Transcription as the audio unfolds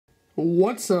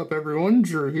What's up everyone,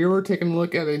 Drew here. We're taking a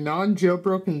look at a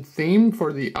non-jailbroken theme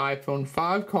for the iPhone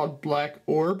 5 called Black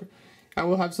Orb. I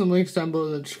will have some links down below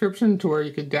in the description to where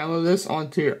you can download this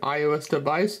onto your iOS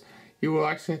device. You will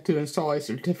actually have to install a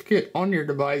certificate on your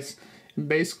device. And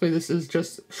basically this is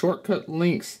just shortcut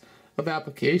links of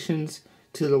applications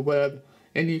to the web.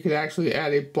 And you could actually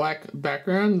add a black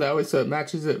background that way so it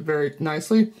matches it very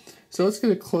nicely. So let's get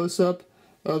a close-up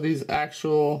of these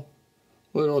actual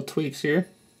little tweaks here.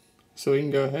 So we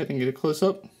can go ahead and get a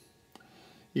close-up.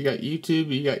 You got YouTube,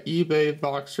 you got eBay,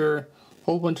 Voxer,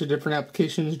 whole bunch of different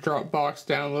applications, Dropbox,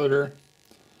 Downloader.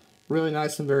 Really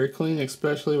nice and very clean,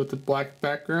 especially with the black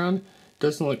background.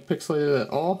 Doesn't look pixelated at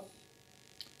all.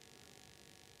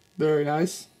 Very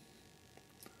nice.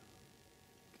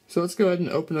 So let's go ahead and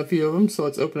open a few of them. So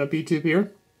let's open up YouTube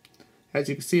here. As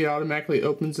you can see, it automatically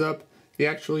opens up the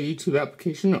actual YouTube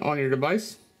application on your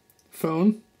device.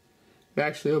 Phone. It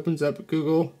actually opens up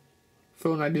Google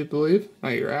phone, I do believe, not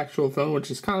your actual phone, which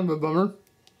is kind of a bummer,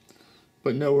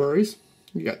 but no worries.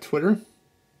 You got Twitter.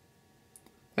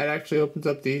 That actually opens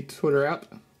up the Twitter app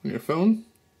on your phone.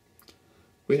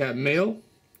 We have Mail,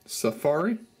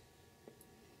 Safari,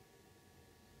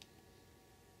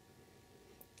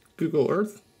 Google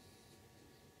Earth.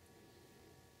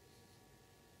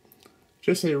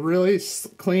 Just a really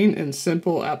clean and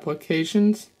simple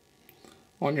applications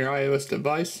on your iOS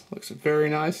device. Looks very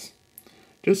nice.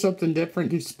 Just something different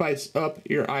to spice up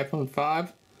your iPhone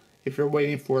 5. If you're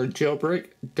waiting for a jailbreak,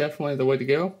 definitely the way to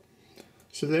go.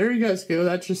 So there you guys go.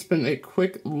 That's just been a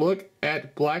quick look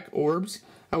at Black Orbs.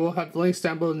 I will have links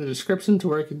down below in the description to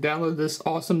where you can download this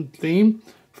awesome theme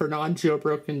for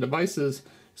non-jailbroken devices.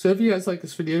 So if you guys like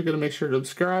this video, go to make sure to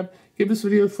subscribe. Give this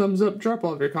video a thumbs up. Drop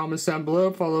all of your comments down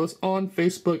below. Follow us on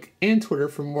Facebook and Twitter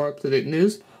for more up-to-date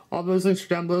news. All those links are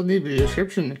down below in the video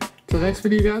description. Till the next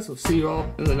video, guys, we'll see you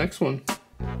all in the next one.